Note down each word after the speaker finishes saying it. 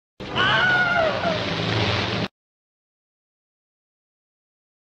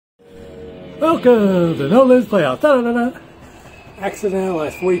Welcome to Nolimit Playhouse. Da-da-da-da. Accidental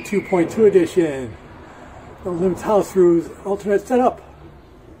as 42.2 edition. Nolimit's house rules alternate setup.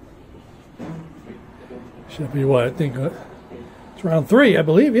 Should be what I think it's round 3, I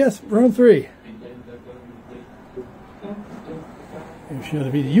believe. Yes, round 3. It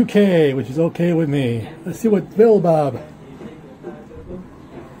should be the UK, which is okay with me. Let's see what DILLBILLOBOB.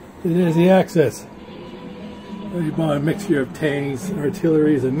 It is the Axis. He bought a mixture of tanks,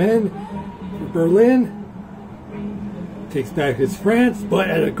 artilleries, and men for Berlin. Takes back his France, but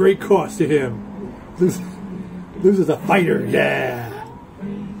at a great cost to him. Loses a fighter, yeah.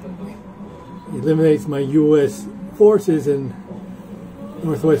 He eliminates my U.S. forces in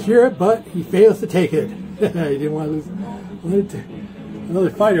Northwest Europe, but he fails to take it. He didn't want to lose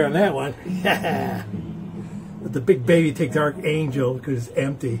another fighter on that one. But the big baby takes Archangel because it's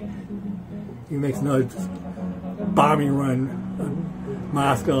empty. He makes another bombing run on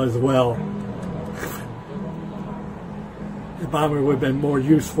Moscow as well. The bomber would have been more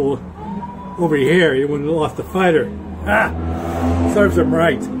useful over here. He wouldn't have lost the fighter. Serves him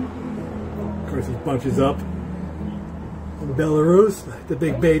right. Of course, he bunches up in Belarus, like the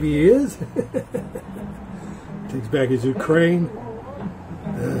big baby he is. Takes back his Ukraine.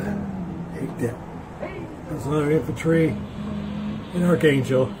 Hate that. There's another infantry in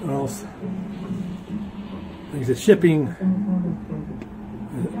Archangel. Else brings a shipping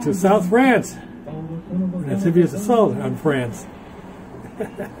to South France. An amphibious assault on France.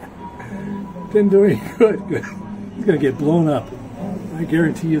 Didn't do any good. He's going to get blown up. I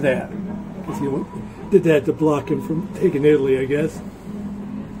guarantee you that. Because he did that to block him from taking Italy, I guess.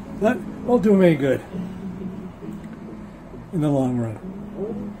 But won't do him any good in the long run.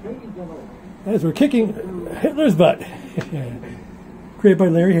 As we're kicking Hitler's butt. Created by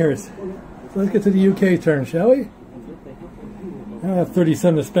Larry Harris. So let's get to the UK turn, shall we? I have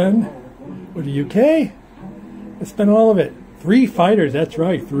 37 to spend. With the UK, I spent all of it. 3 fighters, that's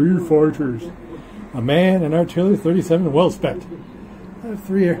right, 3 fighters. A man, an artillery, 37, well spent. I have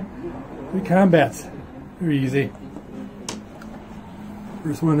 3 combats. Very easy.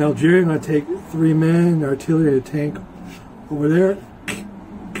 First one in Algeria, I'm going to take 3 men, artillery, a tank over there.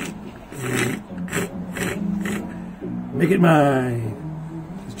 Make it mine.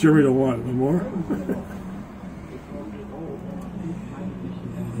 Because Germany don't want it no more.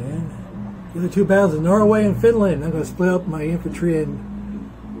 The other 2 battles in Norway and Finland. I'm going to split up my infantry and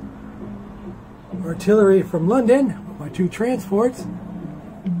artillery from London with my 2 transports.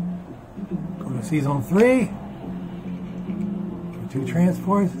 Going to Sea Zone 3. 2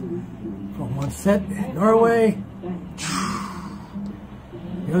 transports from 1 set in Norway.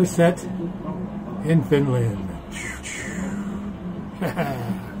 The other set in Finland.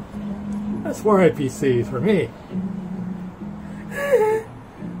 That's 4 IPCs for me.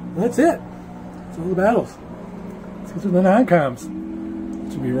 That's it. That's all the battles. These are the non-coms.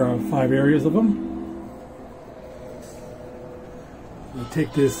 Should be around 5 areas of them. I'll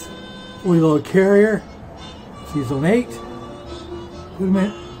take this fully loaded carrier, Sea Zone 8, put them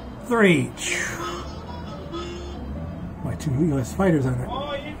at 3. My 2 U.S. fighters on it.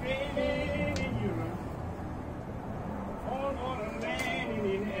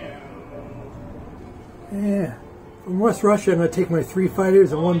 Yeah. From West Russia, I'm going to take my 3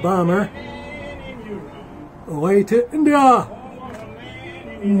 fighters and 1 bomber away to India.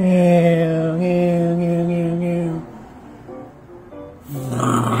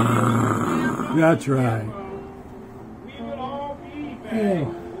 That's right. Yeah.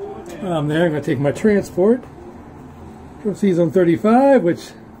 I'm there. I'm going to take my transport from Sea Zone 35,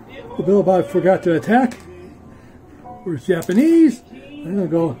 which the DILLBILLOBOB forgot to attack. Where's Japanese? I'm going to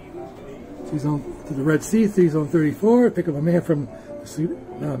go Sea Zone to the Red Sea, Sea Zone 34, pick up a man from the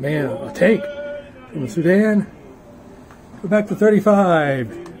Sudan, a tank from the Sudan, go back to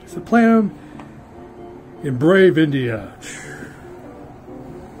 35, supplant him in brave India.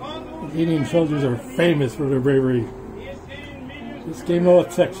 The Indian soldiers are famous for their bravery. This game no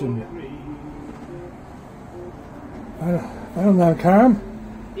exception. Final non-com,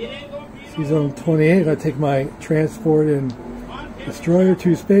 Sea Zone 28, I'm going to take my transport and destroyer,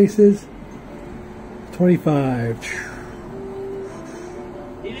 2 spaces. 25.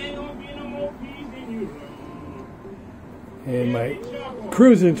 And my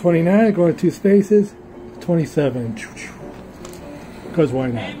cruiser in 29, going 2 spaces. 27. Because why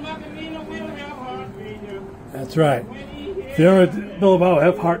not? That's right. The other DILLBILLOBOB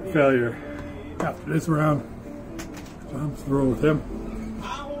have heart failure after this round. So I'm through with him.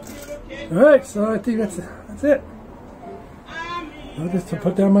 Alright, so I think that's it. I'll just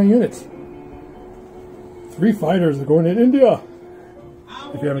put down my units. 3 fighters are going to India.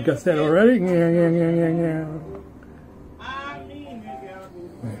 If you haven't guessed that already.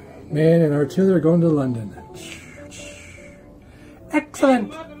 Man and artillery going to London.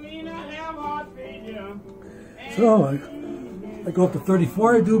 Excellent! So, I go up to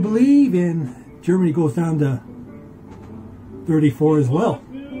 34, I do believe, and Germany goes down to 34 as well.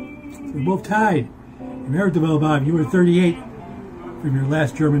 So we're both tied. Remember, DILLBILLOBOB, you were 38 from your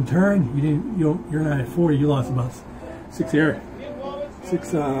last German turn. You're not at 40. You lost about 6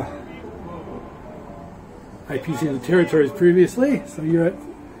 IPC in the territories previously. So you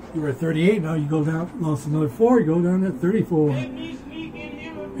were at 38. Now you go down, lost another 4. You go down to 34.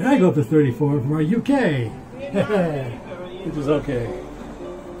 And I go up to 34 from our UK, which is okay.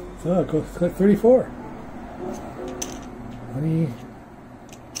 So I'll go click 34. 20,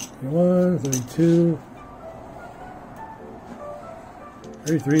 21, 32,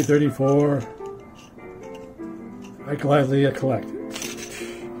 33, 34. I gladly collect.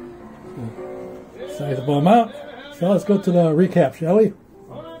 Sizable amount. So let's go to the recap, shall we?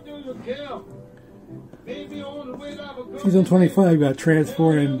 Season 25 got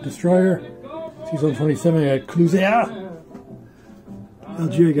Transport and Destroyer. Season 27 got Cruiser.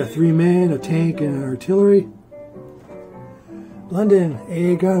 Algeria got 3 men, a tank, and an artillery. London,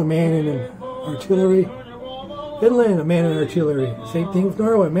 a gun, a man, and an artillery. Finland, a man and artillery. Same thing with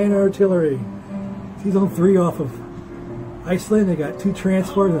Norway, man and artillery. Season 3 off of Iceland, they got 2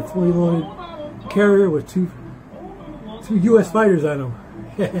 transports and a fully loaded carrier with two U.S. fighters on them.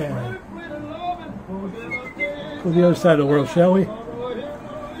 Yeah. Go to the other side of the world, shall we?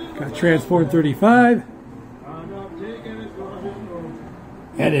 Got Transport 35.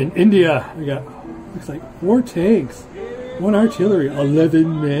 And in India, we got, looks like 4 tanks, 1 artillery,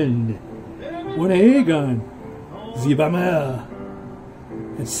 11 men, 1 AA gun, Zibama,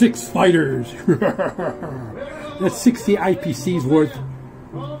 and 6 fighters. That's 60 IPCs worth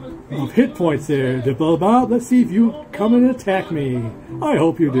of hit points there. DILLBILLOBOB, let's see if you come and attack me. I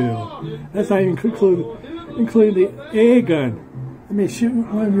hope you do. That's not even including the AA gun. I may shoot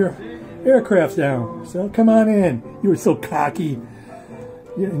one of your aircrafts down. So come on in. You were so cocky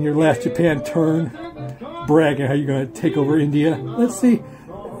in your last Japan turn, bragging how you're going to take over India. Let's see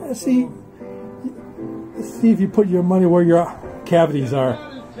if you put your money where your cavities are.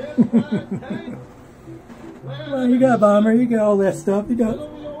 Well, you got bomber, you got all that stuff, you got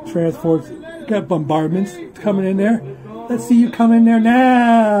transports, you got bombardments coming in there. Let's see you come in there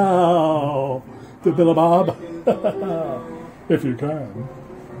now, DILLBILLOBOB, if you can.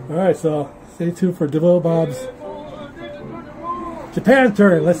 All right, so stay tuned for DILLBILLOBOB's Japan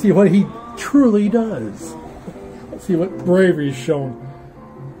turn. Let's see what he truly does. Let's see what bravery he's shown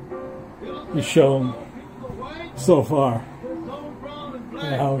so far,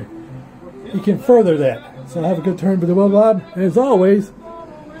 and how he can further that. So have a good turn for DILLBILLOBOB, and as always,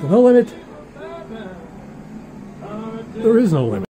 no limit. There is no limit.